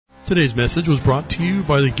Today's message was brought to you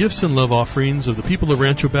by the gifts and love offerings of the people of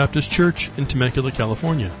Rancho Baptist Church in Temecula,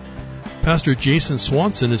 California. Pastor Jason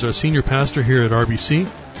Swanson is our senior pastor here at RBC,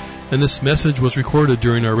 and this message was recorded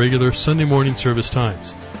during our regular Sunday morning service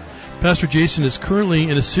times. Pastor Jason is currently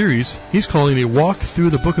in a series he's calling A Walk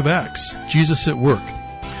Through the Book of Acts, Jesus at Work.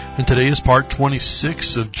 And today is part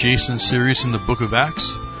 26 of Jason's series in the book of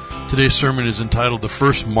Acts. Today's sermon is entitled The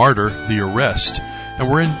First Martyr, the Arrest. And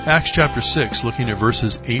we're in Acts chapter 6, looking at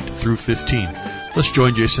verses 8 through 15. Let's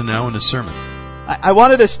join Jason now in his sermon. I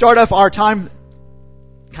wanted to start off our time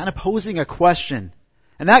kind of posing a question.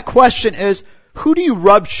 And that question is, who do you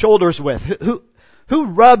rub shoulders with? Who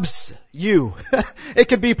rubs you? It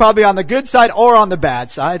could be probably on the good side or on the bad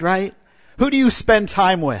side, right? Who do you spend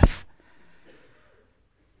time with?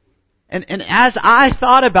 And as I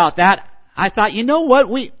thought about that, I thought, you know what?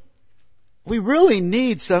 We really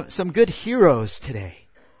need some good heroes today.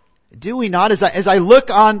 Do we not? As I look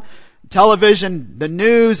on television, the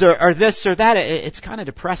news or this or that, it's kind of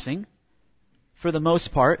depressing for the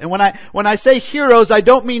most part. And when I say heroes, I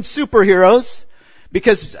don't mean superheroes,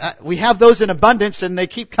 because we have those in abundance and they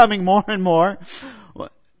keep coming more and more.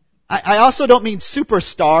 I also don't mean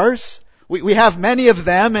superstars. We have many of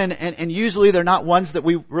them, and usually they're not ones that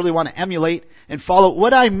we really want to emulate and follow.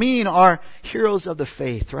 What I mean are heroes of the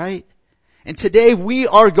faith, right? And today we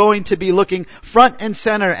are going to be looking front and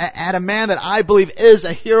center at a man that I believe is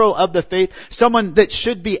a hero of the faith, someone that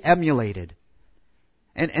should be emulated.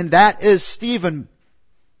 And that is Stephen.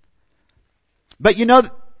 But you know,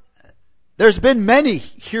 there's been many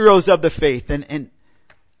heroes of the faith, and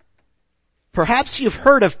perhaps you've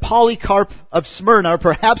heard of Polycarp of Smyrna, or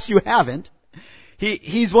perhaps you haven't.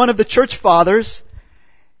 He's one of the church fathers.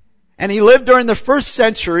 And he lived during the first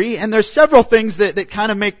century, and there's several things that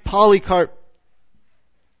kind of make Polycarp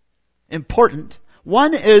important.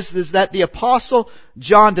 One is that the apostle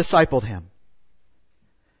John discipled him.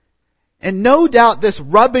 And no doubt this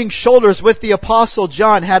rubbing shoulders with the apostle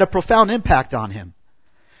John had a profound impact on him.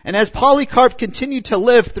 And as Polycarp continued to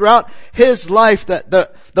live throughout his life, the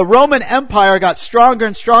Roman Empire got stronger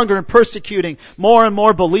and stronger in persecuting more and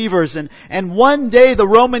more believers. And one day the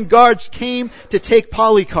Roman guards came to take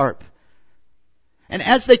Polycarp. And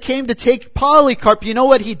as they came to take Polycarp, you know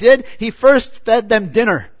what he did? He first fed them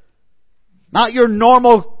dinner. Not your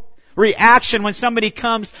normal reaction when somebody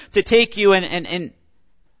comes to take you and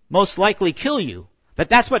most likely kill you. But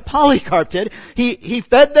that's what Polycarp did. He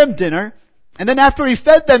fed them dinner. And then after he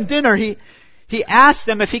fed them dinner, he asked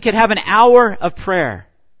them if he could have an hour of prayer.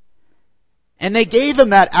 And they gave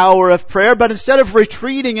him that hour of prayer, but instead of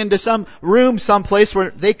retreating into some room someplace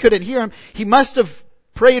where they couldn't hear him, he must have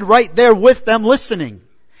prayed right there with them, listening.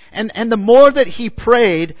 And the more that he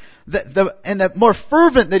prayed, the more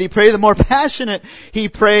fervent that he prayed, the more passionate he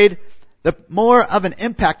prayed, the more of an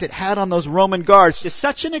impact it had on those Roman guards, to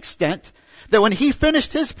such an extent that when he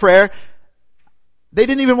finished his prayer, they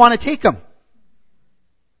didn't even want to take him.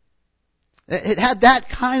 It had that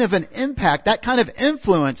kind of an impact, that kind of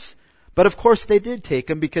influence. But of course they did take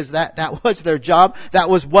him, because that was their job. That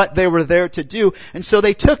was what they were there to do. And so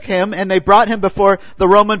they took him and they brought him before the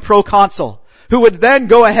Roman proconsul, who would then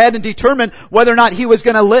go ahead and determine whether or not he was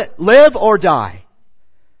going to live or die.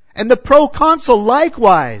 And the proconsul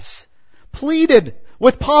likewise pleaded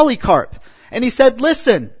with Polycarp. And he said,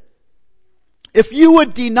 listen, if you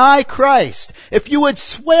would deny Christ, if you would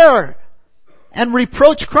swear and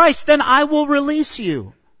reproach Christ, then I will release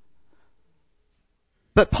you.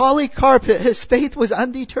 But Polycarp, his faith was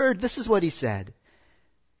undeterred. This is what he said.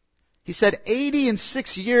 He said,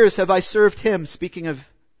 86 years have I served him, speaking of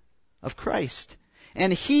Christ,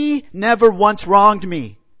 and he never once wronged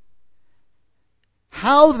me.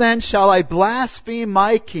 How then shall I blaspheme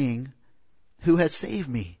my King who has saved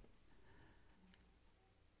me?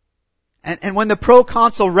 And when the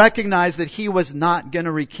proconsul recognized that he was not going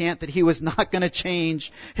to recant, that he was not going to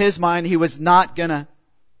change his mind, he was not going to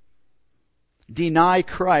deny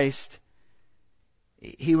Christ,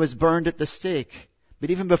 he was burned at the stake. But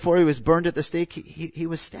even before he was burned at the stake, he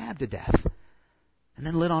was stabbed to death and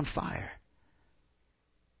then lit on fire.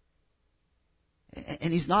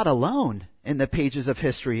 And he's not alone in the pages of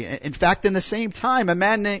history. In fact, in the same time, a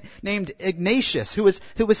man named Ignatius, who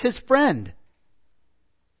was his friend,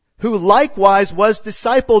 who likewise was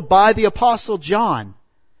discipled by the apostle John.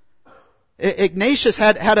 Ignatius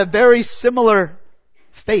had a very similar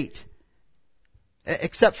fate,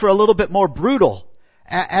 except for a little bit more brutal,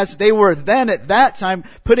 as they were then at that time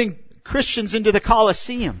putting Christians into the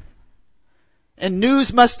Colosseum. And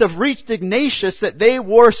news must have reached Ignatius that they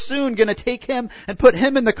were soon going to take him and put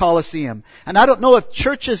him in the Colosseum. And I don't know if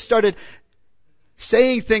churches started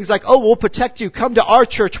saying things like, oh, we'll protect you, come to our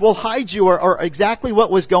church, we'll hide you, or exactly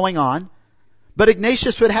what was going on. But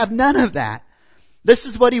Ignatius would have none of that. This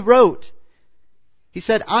is what he wrote. He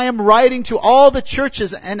said, I am writing to all the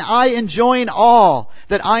churches, and I enjoin all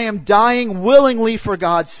that I am dying willingly for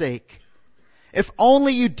God's sake. If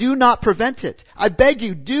only you do not prevent it. I beg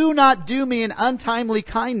you, do not do me an untimely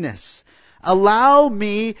kindness. Allow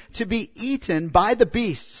me to be eaten by the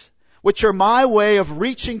beasts, which are my way of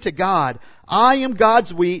reaching to God. I am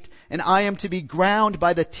God's wheat, and I am to be ground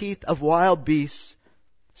by the teeth of wild beasts,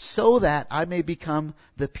 so that I may become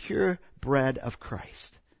the pure bread of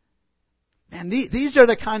Christ. And these are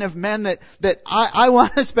the kind of men that I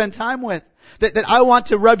want to spend time with, that I want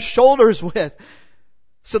to rub shoulders with,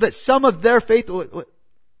 so that some of their faith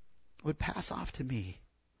would pass off to me.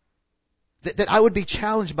 That I would be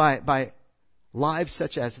challenged by lives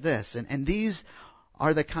such as this. And these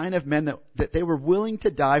are the kind of men that they were willing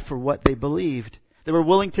to die for what they believed. They were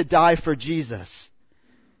willing to die for Jesus.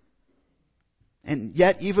 And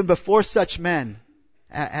yet, even before such men,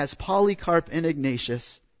 as Polycarp and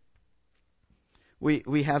Ignatius,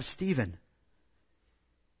 we have Stephen.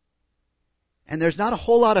 And there's not a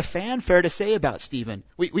whole lot of fanfare to say about Stephen.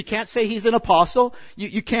 We can't say he's an apostle.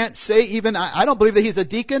 You can't say even, I don't believe that he's a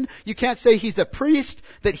deacon. You can't say he's a priest,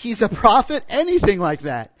 that he's a prophet, anything like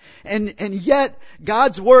that. And yet,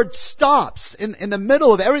 God's word stops in the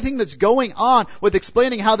middle of everything that's going on with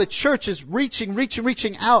explaining how the church is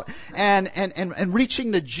reaching out and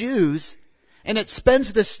reaching the Jews. And it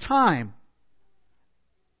spends this time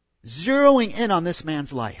zeroing in on this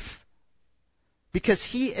man's life. Because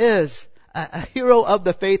he is a hero of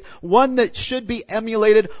the faith, one that should be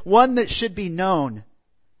emulated, one that should be known.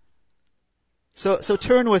 So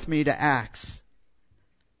turn with me to Acts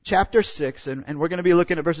chapter 6, and we're going to be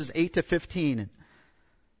looking at verses 8 to 15.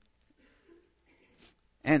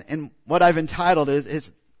 And what I've entitled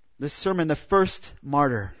is this sermon, The First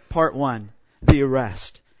Martyr, Part 1, The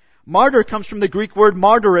Arrest. Martyr comes from the Greek word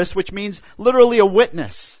martyros, which means literally a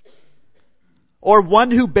witness, or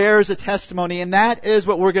one who bears a testimony, and that is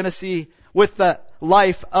what we're going to see with the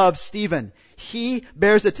life of Stephen. He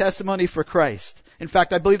bears a testimony for Christ. In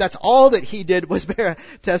fact, I believe that's all that he did, was bear a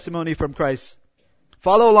testimony from Christ.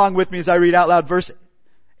 Follow along with me as I read out loud verse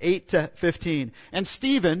 8 to 15. And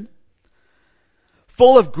Stephen,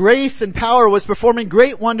 full of grace and power, was performing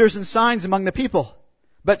great wonders and signs among the people.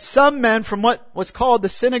 But some men from what was called the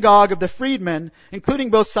synagogue of the freedmen,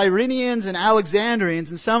 including both Cyrenians and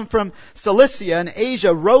Alexandrians, and some from Cilicia and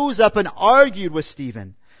Asia, rose up and argued with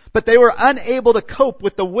Stephen. But they were unable to cope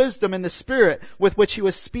with the wisdom and the spirit with which he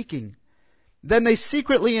was speaking. Then they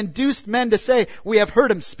secretly induced men to say, we have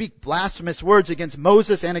heard him speak blasphemous words against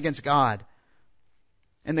Moses and against God.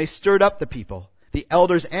 And they stirred up the people, the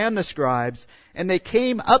elders and the scribes, and they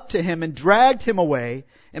came up to him and dragged him away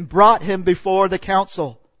and brought him before the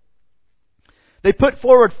council. They put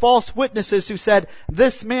forward false witnesses who said,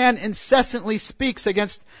 this man incessantly speaks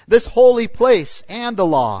against this holy place and the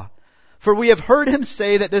law. For we have heard him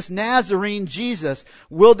say that this Nazarene Jesus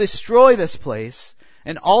will destroy this place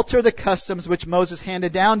and alter the customs which Moses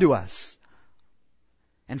handed down to us.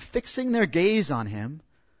 And fixing their gaze on him,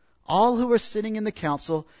 all who were sitting in the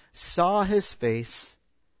council saw his face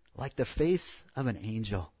like the face of an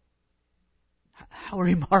angel. How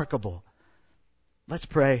remarkable. Let's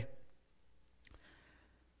pray.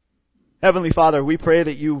 Heavenly Father, we pray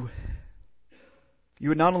that you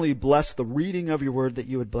would not only bless the reading of your word, that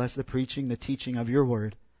you would bless the preaching, the teaching of your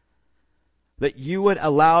word. That you would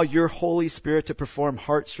allow your Holy Spirit to perform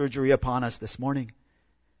heart surgery upon us this morning.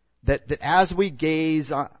 That as we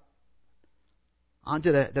gaze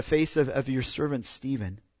onto the face of your servant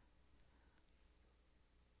Stephen,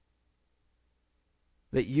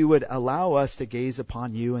 that you would allow us to gaze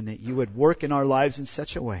upon you, and that you would work in our lives in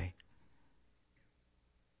such a way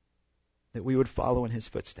that we would follow in his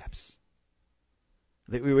footsteps.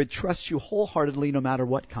 That we would trust you wholeheartedly no matter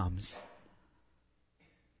what comes.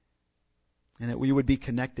 And that we would be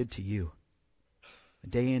connected to you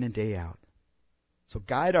day in and day out. So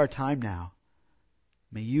guide our time now.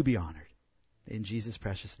 May you be honored. In Jesus'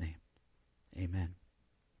 precious name. Amen.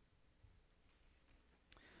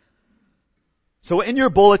 So in your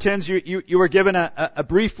bulletins, you were given a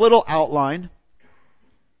brief little outline.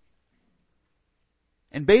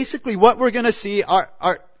 And basically what we're going to see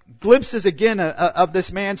are glimpses again of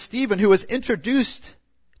this man Stephen, who was introduced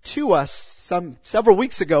to us several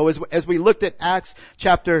weeks ago as we looked at Acts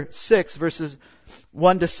chapter 6 verses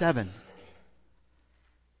 1 to 7.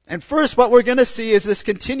 And first what we're going to see is this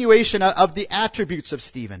continuation of the attributes of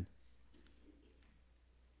Stephen.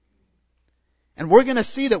 And we're going to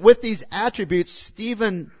see that with these attributes,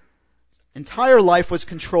 Stephen's entire life was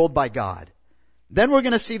controlled by God. Then we're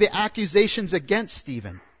going to see the accusations against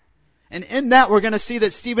Stephen. And in that we're going to see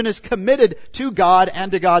that Stephen is committed to God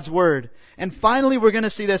and to God's Word. And finally we're going to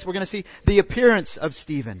see this. We're going to see the appearance of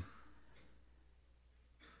Stephen.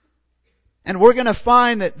 And we're going to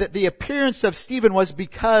find that the appearance of Stephen was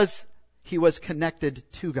because he was connected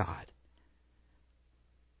to God.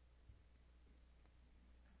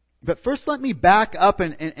 But first let me back up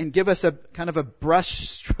and give us a kind of a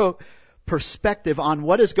brushstroke perspective on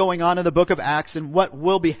what is going on in the book of Acts and what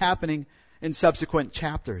will be happening in subsequent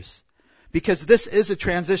chapters. Because this is a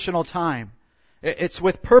transitional time. It's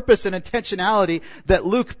with purpose and intentionality that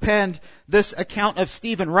Luke penned this account of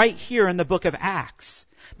Stephen right here in the book of Acts.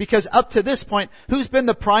 Because up to this point, who's been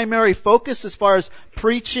the primary focus as far as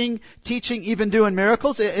preaching, teaching, even doing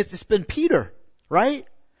miracles? It's been Peter, right?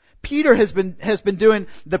 Peter has been doing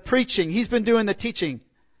the preaching. He's been doing the teaching.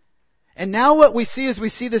 And now what we see is we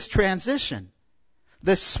see this transition.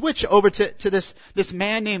 This switch over to this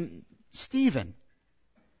man named Stephen.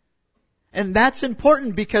 And that's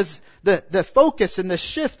important because the focus and the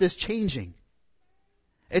shift is changing.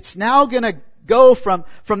 It's now going to go from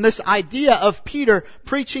this idea of Peter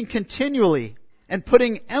preaching continually and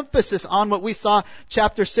putting emphasis on what we saw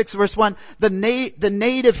chapter 6 verse 1, the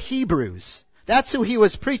native Hebrews. That's who he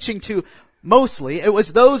was preaching to mostly. It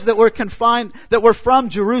was those that were confined, that were from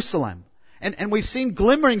Jerusalem. And we've seen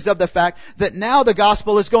glimmerings of the fact that now the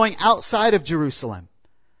gospel is going outside of Jerusalem.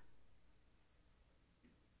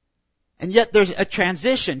 And yet there's a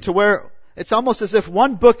transition to where it's almost as if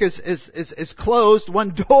one book is closed,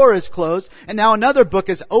 one door is closed, and now another book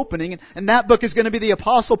is opening, and that book is going to be the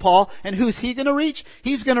Apostle Paul, and who's he going to reach?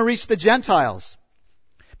 He's going to reach the Gentiles.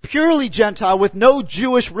 Purely Gentile with no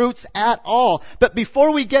Jewish roots at all. But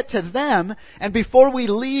before we get to them, and before we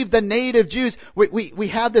leave the native Jews, we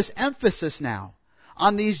have this emphasis now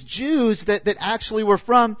on these Jews that actually were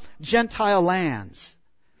from Gentile lands.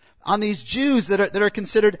 On these Jews that are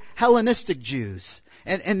considered Hellenistic Jews.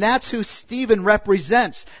 And that's who Stephen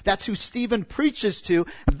represents. That's who Stephen preaches to.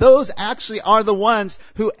 Those actually are the ones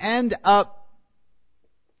who end up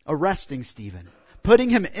arresting Stephen.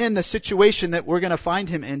 Putting him in the situation that we're going to find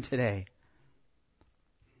him in today.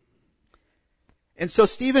 And so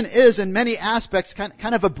Stephen is in many aspects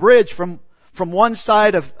kind of a bridge from one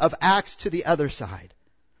side of Acts to the other side.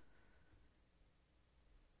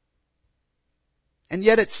 And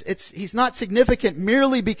yet he's not significant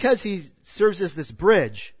merely because he serves as this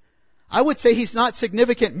bridge. I would say he's not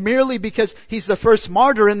significant merely because he's the first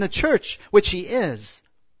martyr in the church, which he is.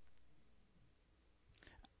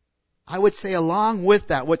 I would say along with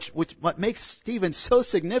that, what makes Stephen so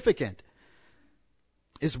significant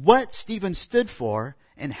is what Stephen stood for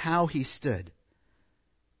and how he stood.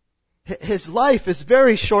 His life is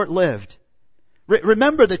very short-lived.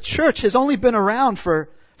 Remember, the church has only been around for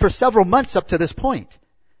several months up to this point.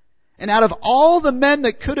 And out of all the men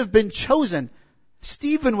that could have been chosen,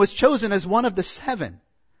 Stephen was chosen as one of the 7.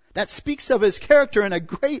 That speaks of his character in a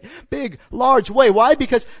great, big, large way. Why?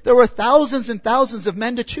 Because there were thousands and thousands of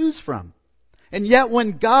men to choose from. And yet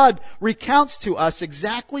when God recounts to us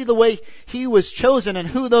exactly the way he was chosen and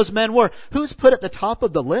who those men were, who's put at the top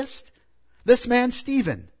of the list? This man,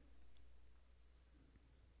 Stephen.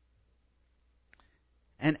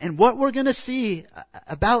 And what we're going to see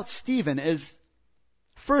about Stephen is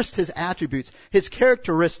first his attributes, his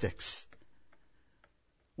characteristics,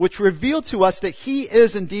 which reveal to us that he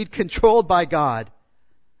is indeed controlled by God.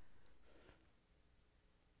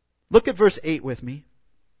 Look at verse 8 with me.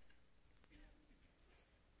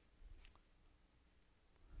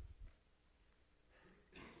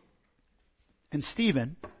 And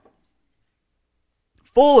Stephen,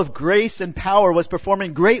 full of grace and power, was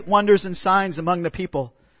performing great wonders and signs among the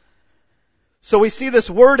people. So we see this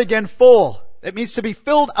word again, full. It means to be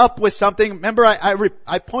filled up with something. Remember,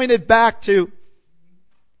 I pointed back to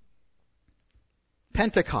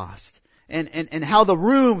Pentecost and how the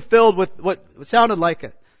room filled with what sounded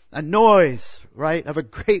like a noise, right, of a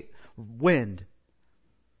great wind.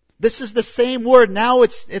 This is the same word. Now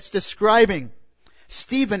it's describing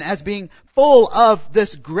Stephen as being full of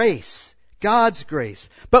this grace, God's grace.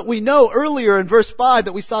 But we know earlier in verse 5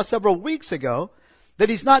 that we saw several weeks ago that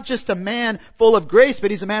he's not just a man full of grace, but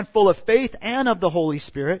he's a man full of faith and of the Holy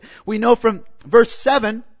Spirit. We know from verse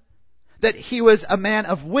 7 that he was a man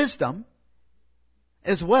of wisdom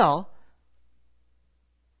as well.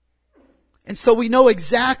 And so we know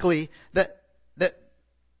exactly that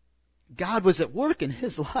God was at work in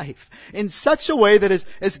his life in such a way that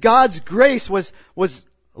as God's grace was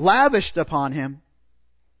lavished upon him,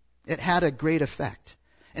 it had a great effect.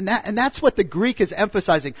 And that's what the Greek is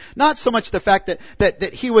emphasizing. Not so much the fact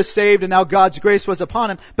that he was saved and now God's grace was upon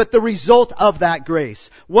him, but the result of that grace.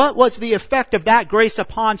 What was the effect of that grace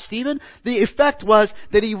upon Stephen? The effect was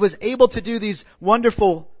that he was able to do these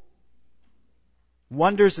wonderful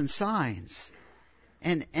wonders and signs.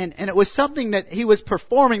 And it was something that he was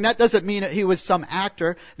performing. That doesn't mean that he was some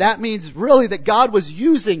actor. That means really that God was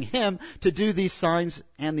using him to do these signs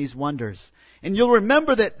and these wonders. And you'll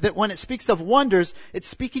remember that when it speaks of wonders, it's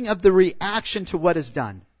speaking of the reaction to what is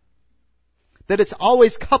done. That it's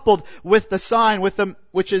always coupled with the sign,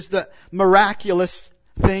 which is the miraculous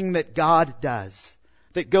thing that God does,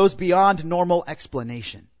 that goes beyond normal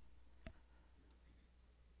explanation.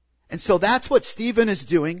 And so that's what Stephen is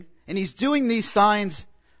doing, and he's doing these signs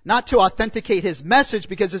not to authenticate his message,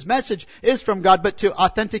 because his message is from God, but to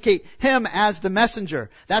authenticate him as the messenger.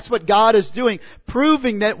 That's what God is doing,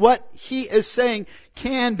 proving that what he is saying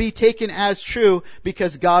can be taken as true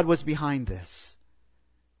because God was behind this.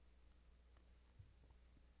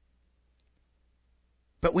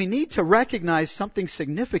 But we need to recognize something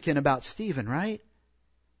significant about Stephen, right?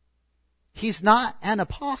 He's not an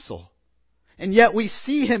apostle. And yet we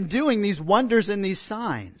see him doing these wonders and these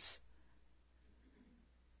signs.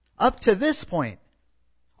 Up to this point,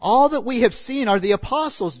 all that we have seen are the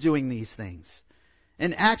apostles doing these things.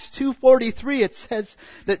 In Acts 2:43, it says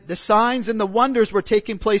that the signs and the wonders were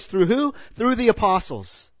taking place through who? Through the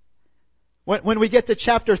apostles. When we get to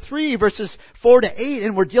chapter 3, verses 4 to 8,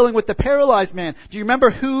 and we're dealing with the paralyzed man, do you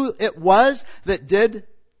remember who it was that did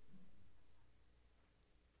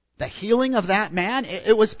the healing of that man?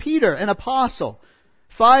 It was Peter, an apostle.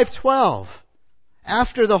 5:12.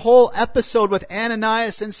 After the whole episode with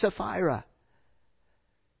Ananias and Sapphira.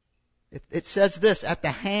 It says this, at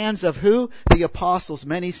the hands of who? The apostles,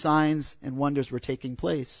 many signs and wonders were taking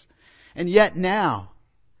place. And yet now,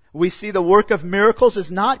 we see the work of miracles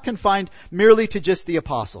is not confined merely to just the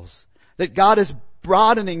apostles. That God is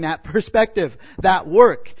broadening that perspective, that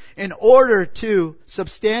work, in order to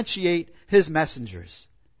substantiate His messengers.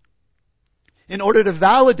 In order to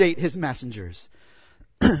validate His messengers.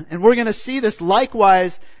 And we're going to see this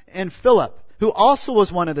likewise in Philip, who also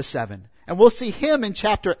was one of the 7. And we'll see him in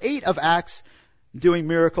chapter 8 of Acts doing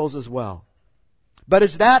miracles as well. But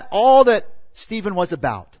is that all that Stephen was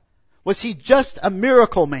about? Was he just a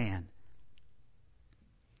miracle man?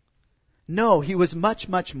 No, he was much,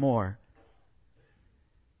 much more.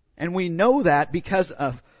 And we know that because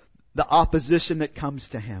of the opposition that comes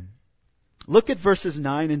to him. Look at verses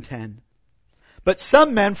 9 and 10. But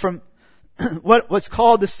some men from what was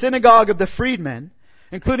called the synagogue of the freedmen,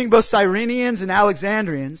 including both Cyrenians and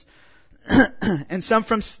Alexandrians, and some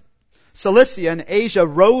from Cilicia and Asia,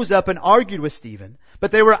 rose up and argued with Stephen, but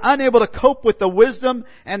they were unable to cope with the wisdom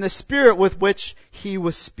and the spirit with which he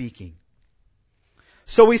was speaking.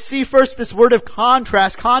 So we see first this word of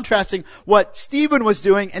contrast, contrasting what Stephen was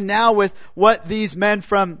doing and now with what these men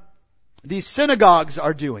from these synagogues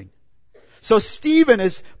are doing. So Stephen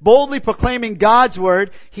is boldly proclaiming God's word.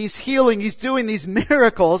 He's healing. He's doing these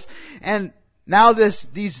miracles. And now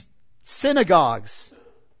these synagogues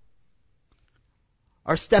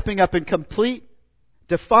are stepping up in complete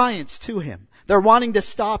defiance to him. They're wanting to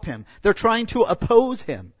stop him. They're trying to oppose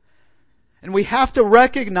him. And we have to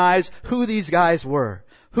recognize who these guys were,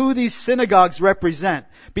 who these synagogues represent.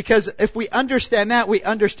 Because if we understand that, we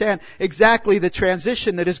understand exactly the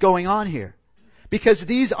transition that is going on here. Because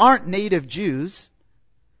these aren't native Jews.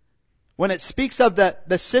 When it speaks of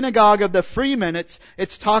the synagogue of the freemen,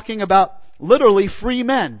 it's talking about literally free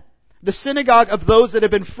men. The synagogue of those that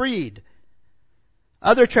have been freed.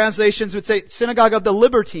 Other translations would say synagogue of the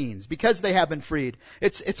libertines, because they have been freed.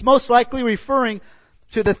 It's most likely referring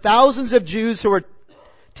to the thousands of Jews who were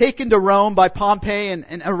taken to Rome by Pompey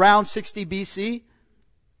in around 60 BC.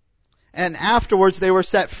 And afterwards they were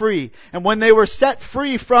set free. And when they were set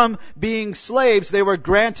free from being slaves, they were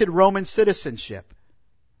granted Roman citizenship.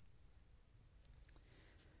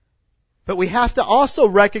 But we have to also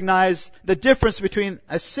recognize the difference between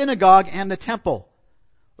a synagogue and the temple.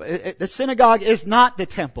 The synagogue is not the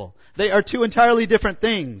temple. They are two entirely different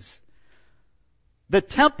things. The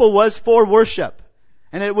temple was for worship.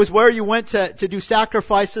 And it was where you went to do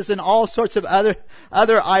sacrifices and all sorts of other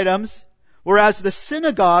items. Whereas the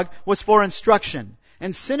synagogue was for instruction.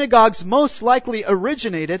 And synagogues most likely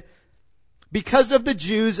originated because of the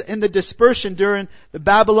Jews in the dispersion during the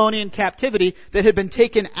Babylonian captivity that had been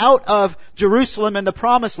taken out of Jerusalem and the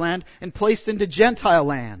Promised Land and placed into Gentile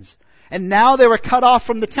lands. And now they were cut off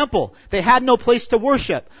from the temple. They had no place to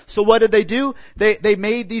worship. So what did they do? They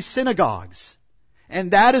made these synagogues.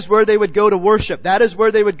 And that is where they would go to worship. That is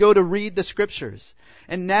where they would go to read the Scriptures.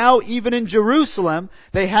 And now, even in Jerusalem,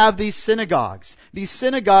 they have these synagogues. These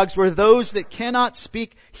synagogues where those that cannot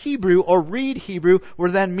speak Hebrew or read Hebrew were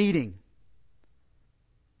then meeting.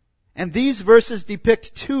 And these verses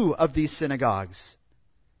depict two of these synagogues.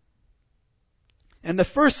 And the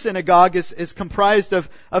first synagogue is comprised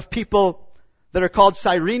of people that are called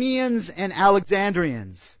Cyrenians and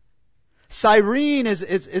Alexandrians. Cyrene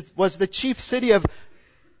was the chief city of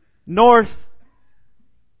North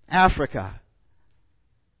Africa.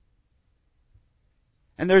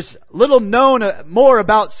 And there's little known more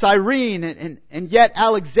about Cyrene, and yet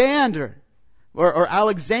Alexander, or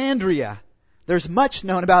Alexandria, there's much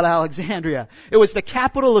known about Alexandria. It was the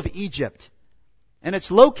capital of Egypt. And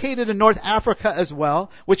it's located in North Africa as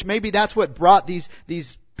well, which maybe that's what brought these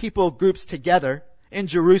people groups together in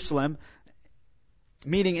Jerusalem,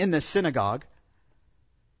 meeting in the synagogue.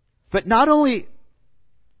 But not only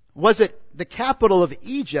was it the capital of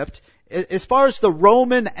Egypt, as far as the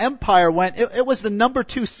Roman Empire went, it was the number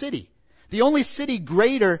 2 city. The only city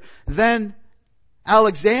greater than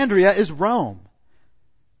Alexandria is Rome.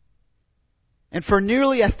 And for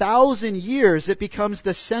nearly 1,000 years, it becomes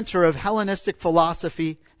the center of Hellenistic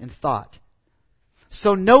philosophy and thought.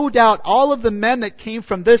 So no doubt all of the men that came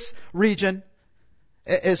from this region,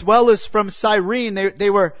 as well as from Cyrene, they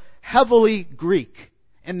were heavily Greek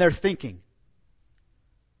in their thinking,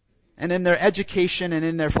 and in their education, and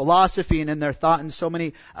in their philosophy, and in their thought, and so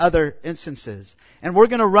many other instances. And we're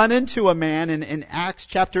going to run into a man in Acts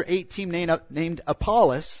chapter 18 named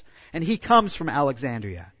Apollos, and he comes from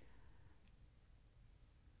Alexandria.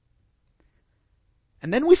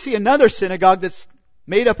 And then we see another synagogue that's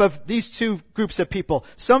made up of these two groups of people.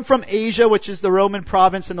 Some from Asia, which is the Roman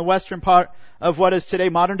province in the western part of what is today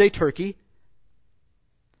modern-day Turkey.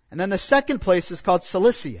 And then the second place is called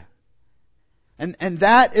Cilicia. And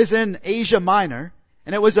that is in Asia Minor.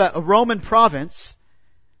 And it was a Roman province.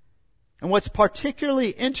 And what's particularly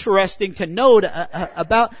interesting to note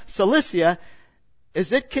about Cilicia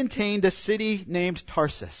is it contained a city named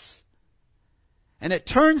Tarsus. And it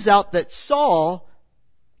turns out that Saul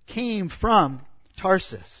came from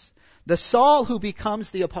Tarsus. The Saul who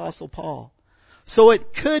becomes the Apostle Paul. So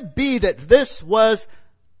it could be that this was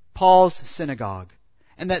Paul's synagogue,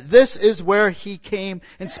 and that this is where he came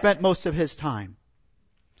and spent most of his time.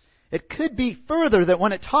 It could be further that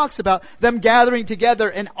when it talks about them gathering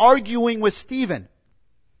together and arguing with Stephen,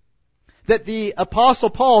 that the Apostle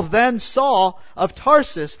Paul, then Saul of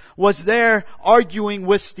Tarsus, was there arguing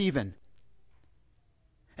with Stephen.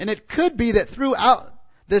 And it could be that throughout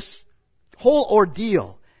this whole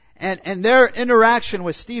ordeal and their interaction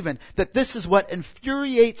with Stephen, that this is what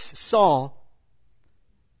infuriates Saul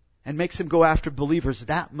and makes him go after believers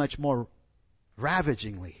that much more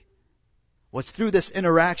ravagingly. Was through this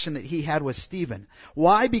interaction that he had with Stephen.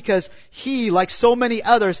 Why? Because he, like so many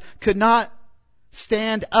others, could not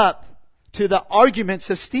stand up to the arguments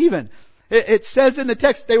of Stephen. It says in the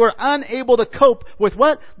text they were unable to cope with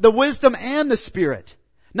what? The wisdom and the Spirit.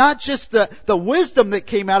 Not just the wisdom that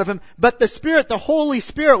came out of him, but the Spirit, the Holy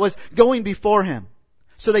Spirit was going before him.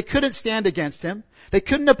 So they couldn't stand against him. They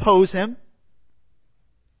couldn't oppose him.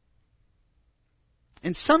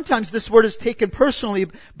 And sometimes this word is taken personally,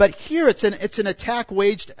 but here it's an attack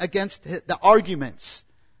waged against the arguments.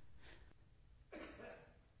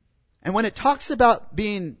 And when it talks about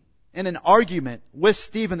being in an argument with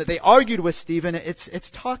Stephen, that they argued with Stephen, it's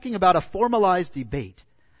talking about a formalized debate.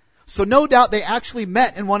 So no doubt they actually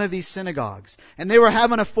met in one of these synagogues, and they were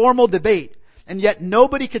having a formal debate, and yet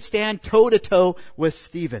nobody could stand toe to toe with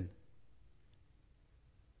Stephen.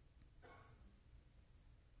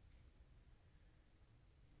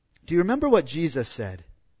 Do you remember what Jesus said?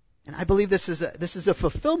 And I believe this is a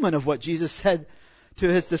fulfillment of what Jesus said to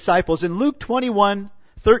his disciples. In Luke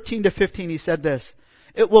 21:13-15, he said this: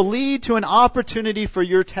 "It will lead to an opportunity for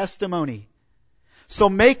your testimony. So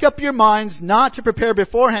make up your minds not to prepare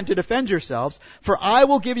beforehand to defend yourselves, for I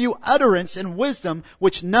will give you utterance and wisdom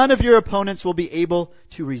which none of your opponents will be able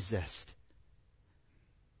to resist."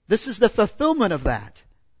 This is the fulfillment of that.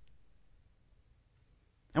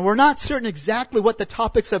 And we're not certain exactly what the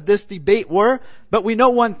topics of this debate were, but we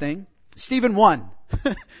know one thing. Stephen won.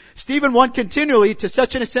 Stephen won continually to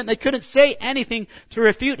such an extent they couldn't say anything to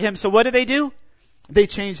refute him. So what do? They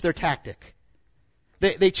changed their tactic.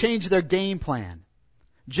 They changed their game plan.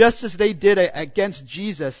 Just as they did against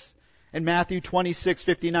Jesus in Matthew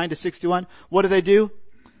 26:59-61. What do?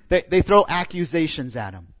 They throw accusations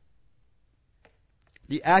at him.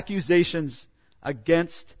 The accusations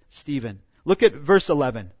against Stephen. Look at verse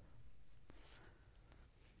 11.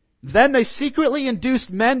 Then they secretly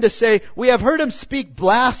induced men to say, "We have heard him speak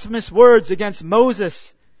blasphemous words against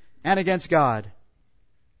Moses and against God."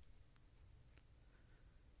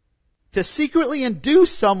 To secretly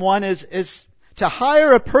induce someone is to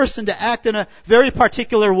hire a person to act in a very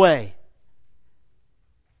particular way.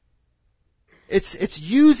 It's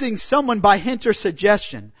using someone by hint or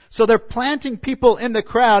suggestion. So they're planting people in the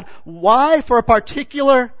crowd. Why? For a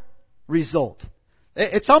particular result.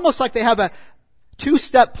 It's almost like they have a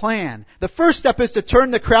two-step plan. The first step is to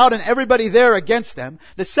turn the crowd and everybody there against them.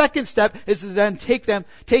 The second step is to then take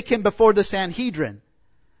him before the Sanhedrin,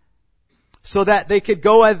 so that they could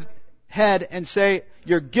go ahead and say,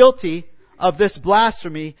 "You're guilty of this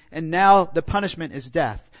blasphemy, and now the punishment is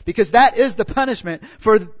death." Because that is the punishment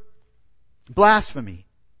for blasphemy.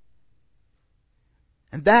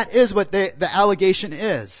 And that is what the allegation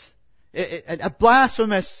is. A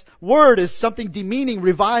blasphemous word is something demeaning,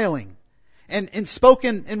 reviling. And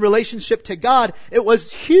spoken in relationship to God, it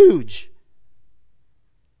was huge.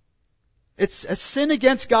 It's a sin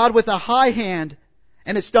against God with a high hand,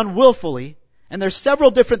 and it's done willfully. And there's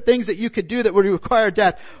several different things that you could do that would require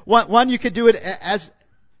death. One, you could do it as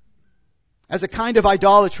a kind of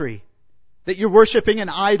idolatry, that you're worshiping an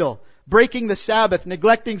idol, breaking the Sabbath,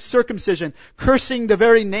 neglecting circumcision, cursing the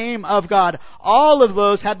very name of God. All of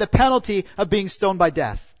those had the penalty of being stoned by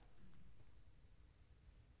death.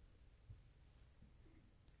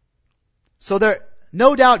 So they're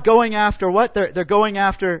no doubt going after what? They're going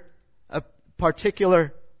after a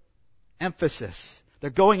particular emphasis. They're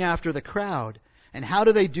going after the crowd. And how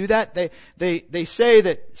do they do that? They say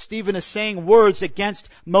that Stephen is saying words against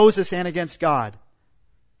Moses and against God.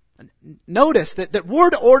 Notice that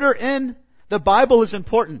word order in the Bible is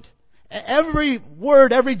important. Every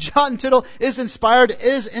word, every jot and tittle is inspired,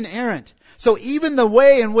 is inerrant. So even the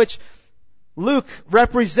way in which Luke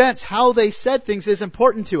represents how they said things is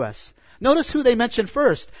important to us. Notice who they mention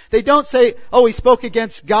first. They don't say, "Oh, he spoke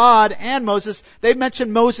against God and Moses." They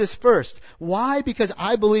mention Moses first. Why? Because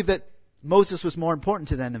I believe that Moses was more important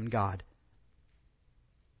to them than God.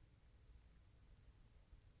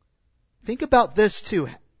 Think about this too.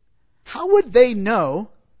 How would they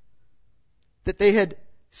know that they had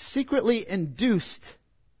secretly induced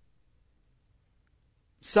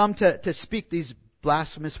some to speak these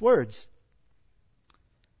blasphemous words?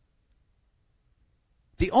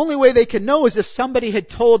 The only way they can know is if somebody had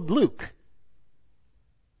told Luke.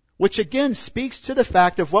 Which again speaks to the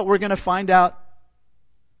fact of what we're going to find out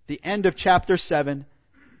the end of chapter 7.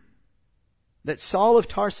 That Saul of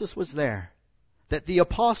Tarsus was there. That the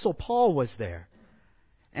Apostle Paul was there.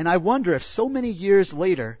 And I wonder if so many years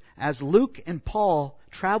later, as Luke and Paul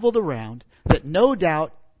traveled around, that no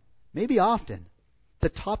doubt, maybe often, the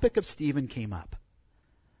topic of Stephen came up.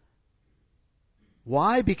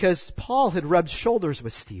 Why? Because Paul had rubbed shoulders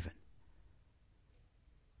with Stephen.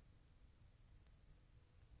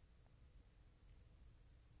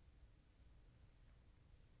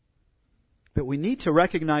 But we need to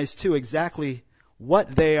recognize too exactly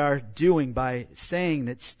what they are doing by saying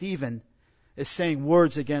that Stephen is saying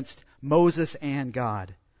words against Moses and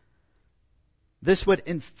God. This would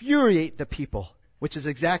infuriate the people, which is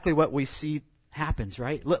exactly what we see happens,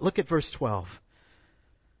 right? Look at verse 12.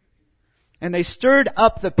 "And they stirred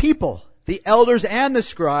up the people, the elders and the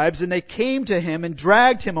scribes, and they came to him and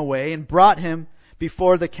dragged him away and brought him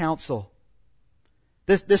before the council."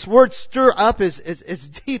 This word "stir up" is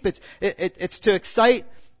deep. It's to excite,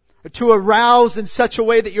 to arouse in such a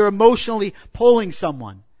way that you're emotionally pulling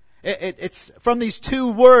someone. It's from these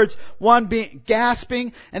two words, one being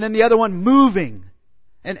gasping and then the other one moving.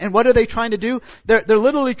 And what are they trying to do? They're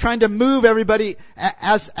literally trying to move everybody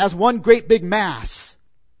as one great big mass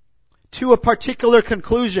to a particular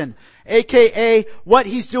conclusion, aka what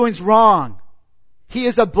he's doing is wrong. He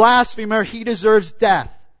is a blasphemer. He deserves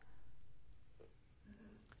death.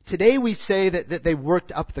 Today we say that they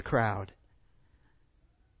worked up the crowd.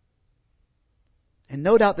 And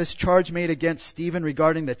no doubt this charge made against Stephen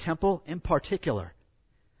regarding the temple in particular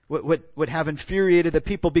would have infuriated the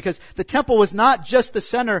people, because the temple was not just the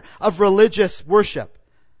center of religious worship,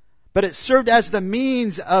 but it served as the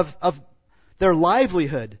means of their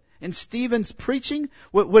livelihood. And Stephen's preaching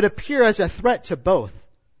would appear as a threat to both.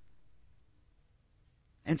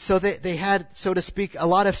 And so they had, so to speak, a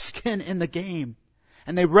lot of skin in the game.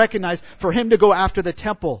 And they recognized for him to go after the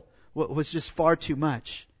temple was just far too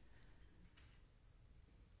much.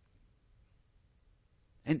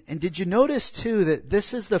 And did you notice too that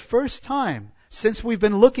this is the first time since we've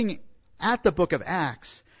been looking at the book of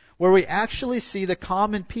Acts where we actually see the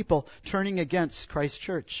common people turning against Christ's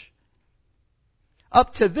church?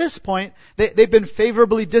 Up to this point, they've been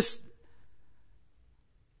favorably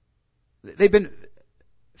They've been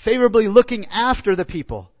favorably looking after the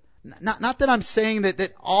people. Not that I'm saying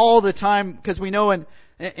that all the time, because we know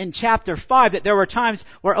in chapter 5 that there were times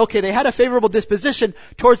where, okay, they had a favorable disposition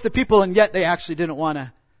towards the people, and yet they actually didn't want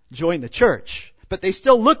to join the church. But they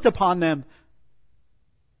still looked upon them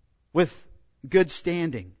with good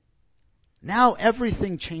standing. Now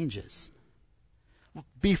everything changes.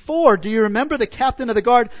 Before, do you remember the captain of the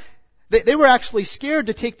guard? They were actually scared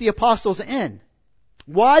to take the apostles in.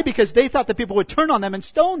 Why? Because they thought the people would turn on them and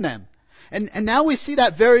stone them. And now we see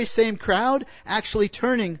that very same crowd actually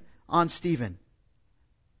turning on Stephen.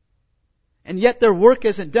 And yet their work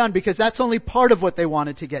isn't done, because that's only part of what they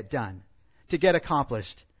wanted to get done, to get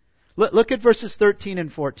accomplished. Look at verses 13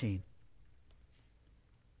 and 14.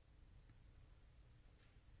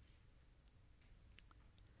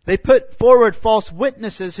 They put forward false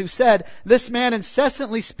witnesses who said, "This man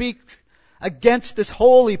incessantly speaks against this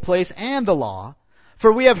holy place and the law.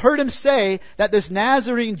 For we have heard him say that this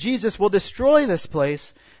Nazarene Jesus will destroy this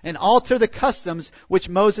place and alter the customs which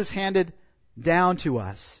Moses handed down to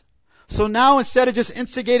us." So now, instead of just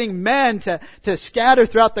instigating men to scatter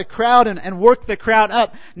throughout the crowd and work the crowd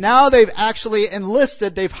up, now they've actually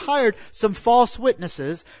enlisted, they've hired some false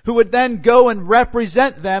witnesses who would then go and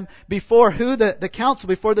represent them before the council,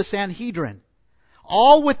 before the Sanhedrin.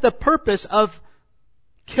 All with the purpose of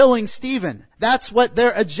killing Stephen. That's what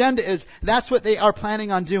their agenda is. That's what they are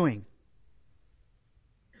planning on doing.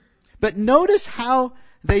 But notice how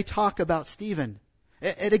they talk about Stephen.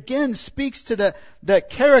 It again speaks to the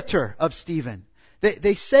character of Stephen.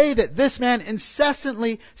 They say that this man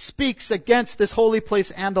incessantly speaks against this holy place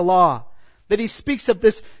and the law. That he speaks of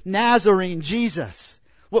this Nazarene Jesus.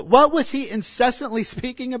 What was he incessantly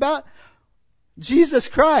speaking about? Jesus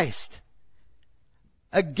Christ.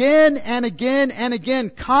 Again and again and again,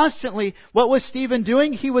 constantly, what was Stephen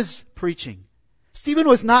doing? He was preaching. Stephen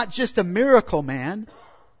was not just a miracle man.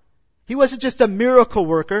 He wasn't just a miracle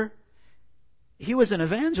worker. He was an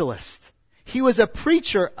evangelist. He was a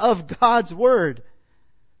preacher of God's Word.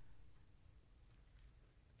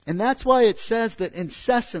 And that's why it says that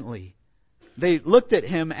incessantly they looked at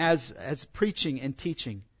him as preaching and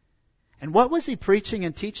teaching. And what was he preaching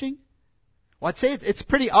and teaching? Well, I'd say it's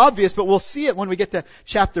pretty obvious, but we'll see it when we get to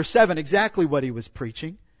chapter 7, exactly what he was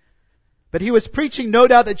preaching. But he was preaching, no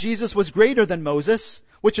doubt, that Jesus was greater than Moses,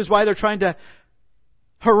 which is why they're trying to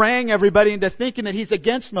harangue everybody into thinking that he's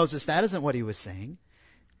against Moses. That isn't what he was saying.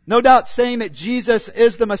 No doubt saying that Jesus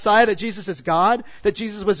is the Messiah, that Jesus is God, that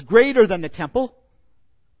Jesus was greater than the temple,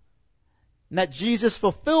 and that Jesus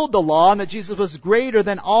fulfilled the law, and that Jesus was greater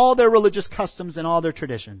than all their religious customs and all their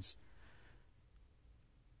traditions.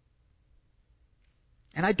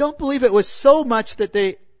 And I don't believe it was so much that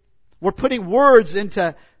they were putting words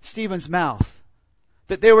into Stephen's mouth,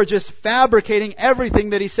 that they were just fabricating everything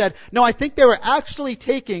that he said. No, I think they were actually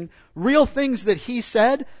taking real things that he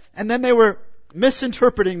said, and then they were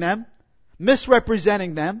misinterpreting them,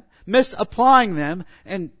 misrepresenting them, misapplying them,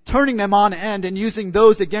 and turning them on end and using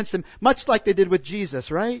those against him, much like they did with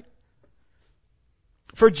Jesus, right?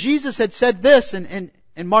 For Jesus had said this in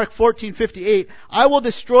Mark 14:58, "I will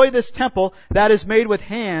destroy this temple that is made with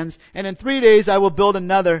hands, and in 3 days I will build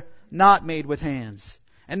another not made with hands."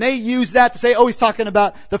 And they use that to say, oh, he's talking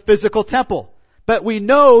about the physical temple. But we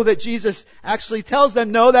know that Jesus actually tells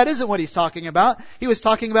them, no, that isn't what he's talking about. He was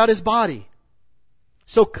talking about his body.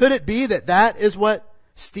 So could it be that that is what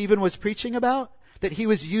Stephen was preaching about? That he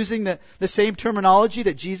was using the same terminology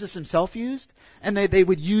that Jesus himself used? And they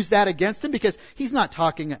would use that against him? Because he's not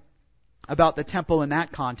talking about the temple in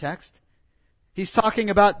that context. He's talking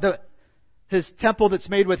about his temple that's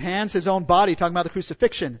made with hands, his own body, talking about the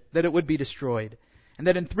crucifixion, that it would be destroyed. And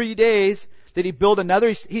that in 3 days that he build another,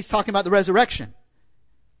 he's talking about the resurrection.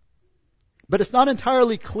 But it's not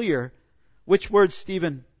entirely clear which words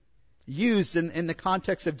Stephen used in the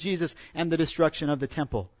context of Jesus and the destruction of the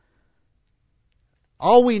temple.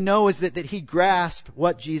 All we know is that he grasped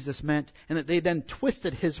what Jesus meant, and that they then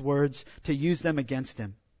twisted his words to use them against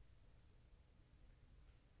him.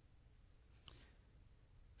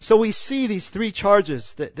 So we see these 3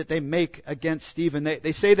 charges that they make against Stephen.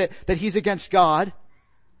 They say that he's against God,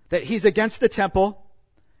 that he's against the temple,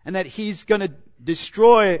 and that he's going to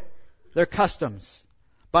destroy their customs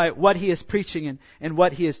by what he is preaching and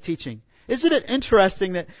what he is teaching. Isn't it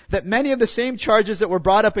interesting that many of the same charges that were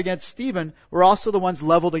brought up against Stephen were also the ones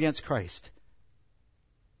leveled against Christ?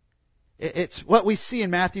 It's what we see in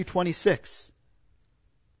Matthew 26.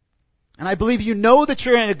 And I believe you know that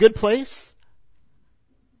you're in a good place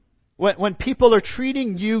when people are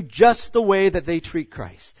treating you just the way that they treat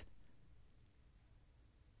Christ.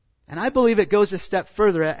 And I believe it goes a step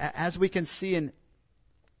further, as we can see in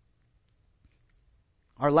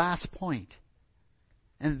our last point.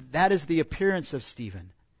 And that is the appearance of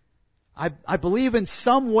Stephen. I believe in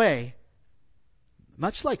some way,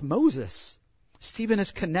 much like Moses, Stephen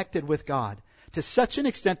is connected with God to such an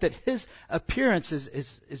extent that his appearance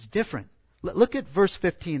is different. Look at verse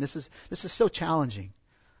 15. This is so challenging.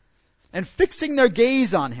 And fixing their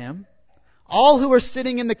gaze on him, all who were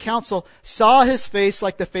sitting in the council saw his face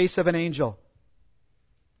like the face of an angel.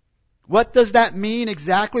 What does that mean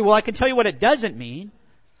exactly? Well, I can tell you what it doesn't mean.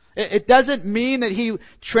 It doesn't mean that he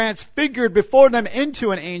transfigured before them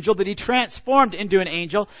into an angel, that he transformed into an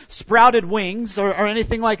angel, sprouted wings, or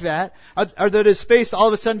anything like that, or that his face all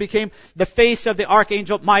of a sudden became the face of the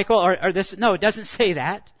archangel Michael, or this. No, it doesn't say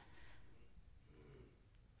that.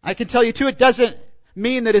 I can tell you too, it doesn't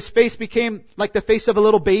mean that his face became like the face of a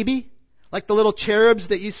little baby, like the little cherubs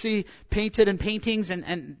that you see painted in paintings,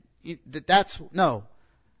 and no.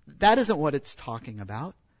 That isn't what it's talking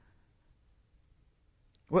about.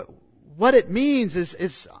 What it means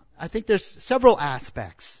is I think there's several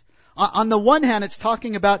aspects. On the one hand, it's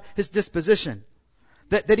talking about his disposition.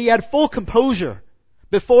 That he had full composure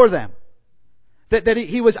before them. That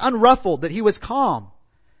he was unruffled, that he was calm.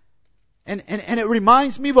 And it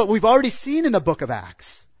reminds me what we've already seen in the book of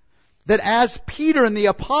Acts. That as Peter and the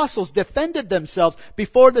apostles defended themselves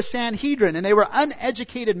before the Sanhedrin, and they were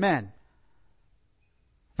uneducated men.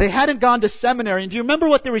 They hadn't gone to seminary. And do you remember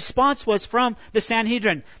what the response was from the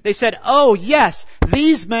Sanhedrin? They said, oh yes,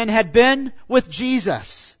 these men had been with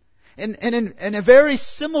Jesus. And in a very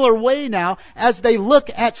similar way now, as they look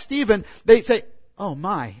at Stephen, they say, oh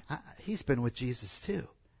my, he's been with Jesus too.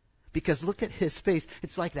 Because look at his face,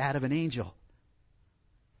 it's like that of an angel.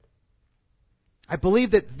 I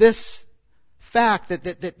believe that this fact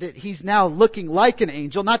that he's now looking like an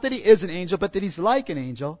angel, not that he is an angel, but that he's like an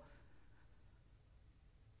angel,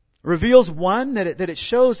 reveals one, that it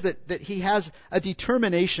shows that he has a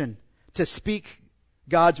determination to speak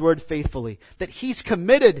God's word faithfully. That he's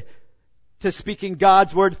committed to speaking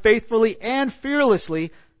God's word faithfully and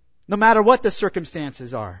fearlessly, no matter what the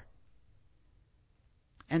circumstances are.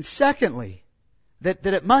 And secondly, that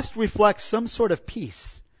it must reflect some sort of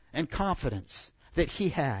peace and confidence that he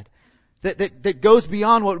had. That goes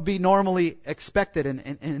beyond what would be normally expected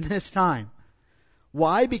in this time.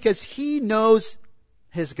 Why? Because he knows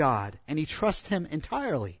his God, and he trusts him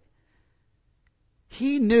entirely.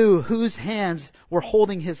 He knew whose hands were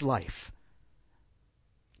holding his life.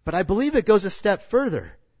 But I believe it goes a step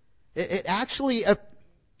further. It actually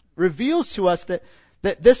reveals to us that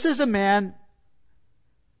this is a man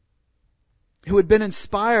who had been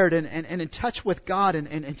inspired and in touch with God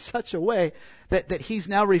in such a way that he's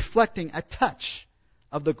now reflecting a touch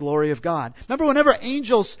of the glory of God. Remember, whenever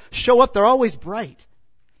angels show up, they're always bright.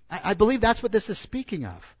 I believe that's what this is speaking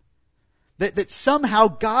of. That somehow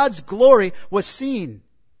God's glory was seen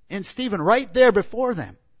in Stephen right there before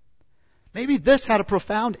them. Maybe this had a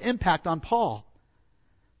profound impact on Paul.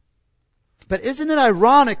 But isn't it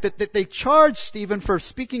ironic that they charged Stephen for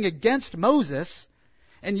speaking against Moses,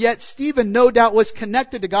 and yet Stephen no doubt was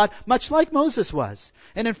connected to God, much like Moses was.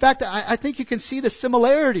 And in fact, I think you can see the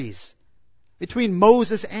similarities between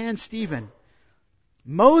Moses and Stephen.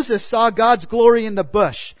 Moses saw God's glory in the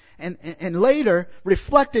bush, and later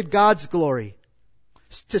reflected God's glory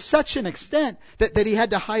to such an extent that he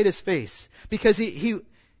had to hide his face because he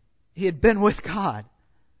had been with God.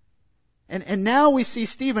 And now we see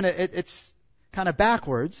Stephen, it's kind of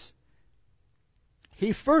backwards.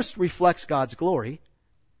 He first reflects God's glory,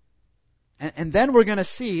 and then we're going to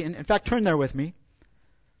see, in fact, turn there with me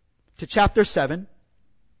to chapter 7,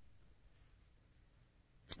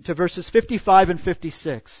 to verses 55 and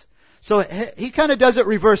 56. So he kind of does it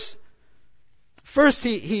reverse. First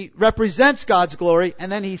he represents God's glory,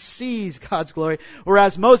 and then he sees God's glory.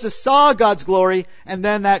 Whereas Moses saw God's glory, and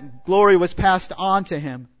then that glory was passed on to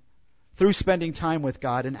him through spending time with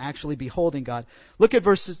God and actually beholding God. Look at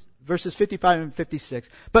verses 55 and 56.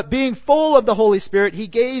 But being full of the Holy Spirit, he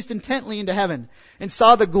gazed intently into heaven and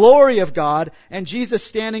saw the glory of God and Jesus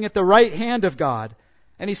standing at the right hand of God.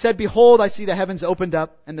 And he said, behold, I see the heavens opened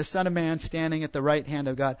up and the Son of Man standing at the right hand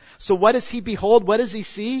of God. So what does he behold? What does he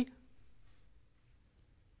see?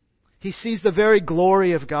 He sees the very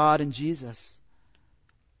glory of God in Jesus.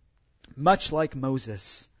 Much like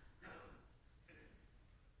Moses.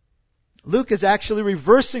 Luke is actually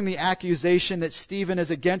reversing the accusation that Stephen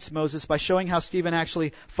is against Moses by showing how Stephen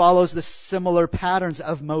actually follows the similar patterns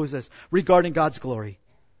of Moses regarding God's glory.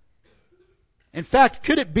 In fact,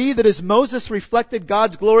 could it be that as Moses reflected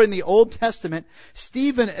God's glory in the Old Testament,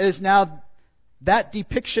 Stephen is now that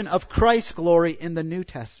depiction of Christ's glory in the New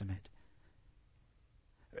Testament?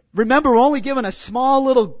 Remember, we're only given a small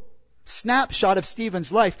little snapshot of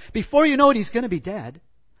Stephen's life. Before you know it, he's going to be dead.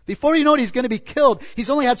 Before you know it, he's going to be killed. He's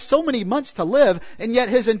only had so many months to live, and yet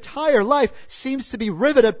his entire life seems to be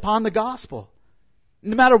riveted upon the gospel.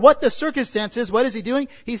 No matter what the circumstance is, what is he doing?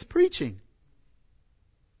 He's preaching.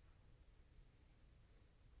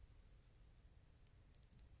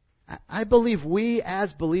 I believe we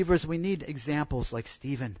as believers, we need examples like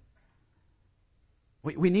Stephen.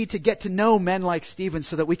 We need to get to know men like Stephen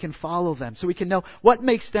so that we can follow them, so we can know what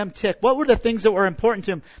makes them tick. What were the things that were important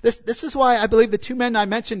to him? This is why I believe the two men I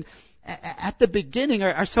mentioned at the beginning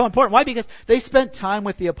are so important. Why? Because they spent time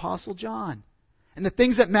with the Apostle John. And the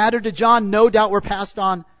things that mattered to John no doubt were passed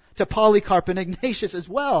on to Polycarp and Ignatius as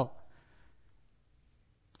well.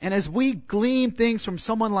 And as we glean things from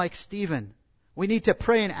someone like Stephen, we need to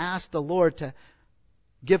pray and ask the Lord to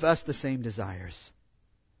give us the same desires.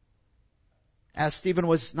 As Stephen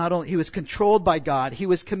was he was controlled by God, he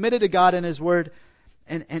was committed to God and His Word,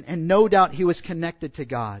 and no doubt he was connected to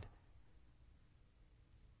God.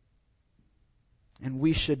 And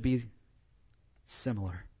we should be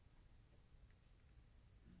similar.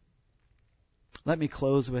 Let me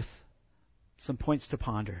close with some points to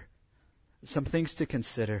ponder, some things to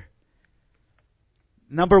consider.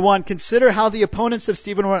 Number one, consider how the opponents of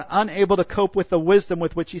Stephen were unable to cope with the wisdom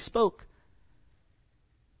with which he spoke.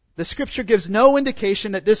 The Scripture gives no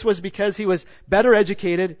indication that this was because he was better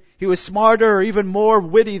educated, he was smarter or even more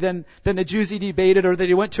witty than the Jews he debated, or that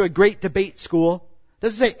he went to a great debate school. It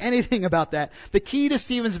doesn't say anything about that. The key to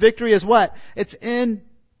Stephen's victory is what? It's in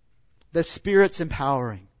the Spirit's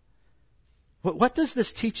empowering. What does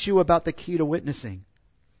this teach you about the key to witnessing?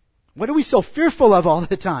 What are we so fearful of all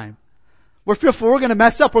the time? We're fearful we're going to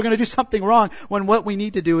mess up, we're going to do something wrong, when what we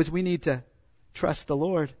need to do is we need to trust the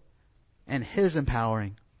Lord and His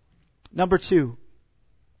empowering. Number two,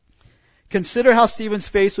 consider how Stephen's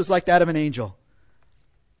face was like that of an angel.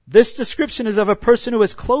 This description is of a person who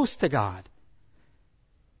is close to God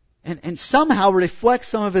and somehow reflects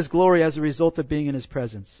some of His glory as a result of being in His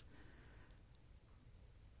presence.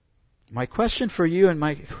 My question for you and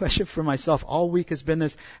my question for myself all week has been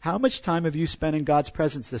this: how much time have you spent in God's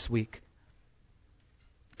presence this week?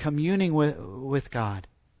 Communing with God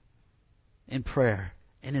in prayer,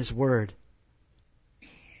 in His Word.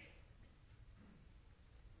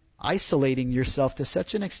 Isolating yourself to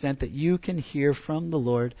such an extent that you can hear from the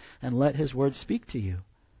Lord and let His Word speak to you.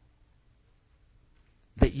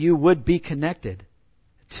 That you would be connected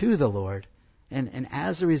to the Lord, and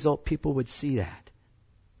as a result, people would see that.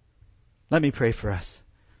 Let me pray for us.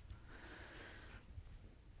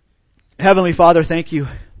 Heavenly Father, thank you.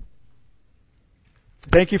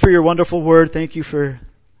 Thank you for your wonderful word. Thank you for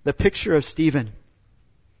the picture of Stephen.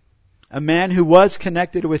 A man who was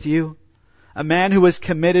connected with you. A man who was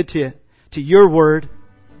committed to your word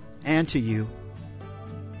and to you.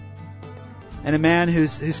 And a man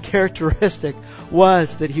whose characteristic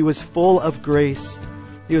was that he was full of grace.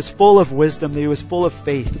 He was full of wisdom. That he was full of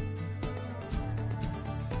faith.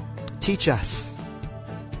 Teach us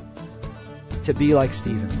to be like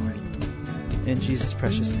Stephen, Lord. In Jesus'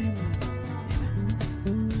 precious name.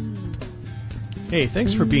 Amen. Hey,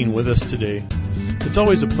 thanks for being with us today. It's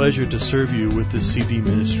always a pleasure to serve you with this CD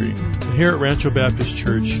ministry. And here at Rancho Baptist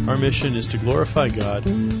Church, our mission is to glorify God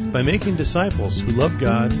by making disciples who love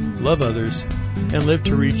God, love others, and live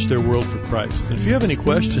to reach their world for Christ. And if you have any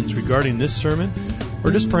questions regarding this sermon, or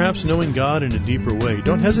just perhaps knowing God in a deeper way,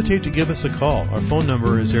 don't hesitate to give us a call. Our phone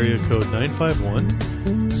number is area code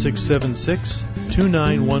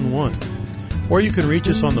 951-676-2911. Or you can reach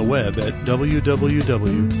us on the web at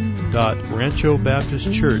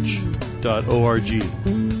www.ranchobaptistchurch.org.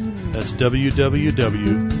 That's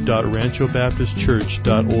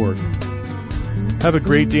www.ranchobaptistchurch.org. Have a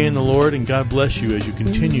great day in the Lord, and God bless you as you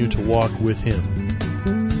continue to walk with Him.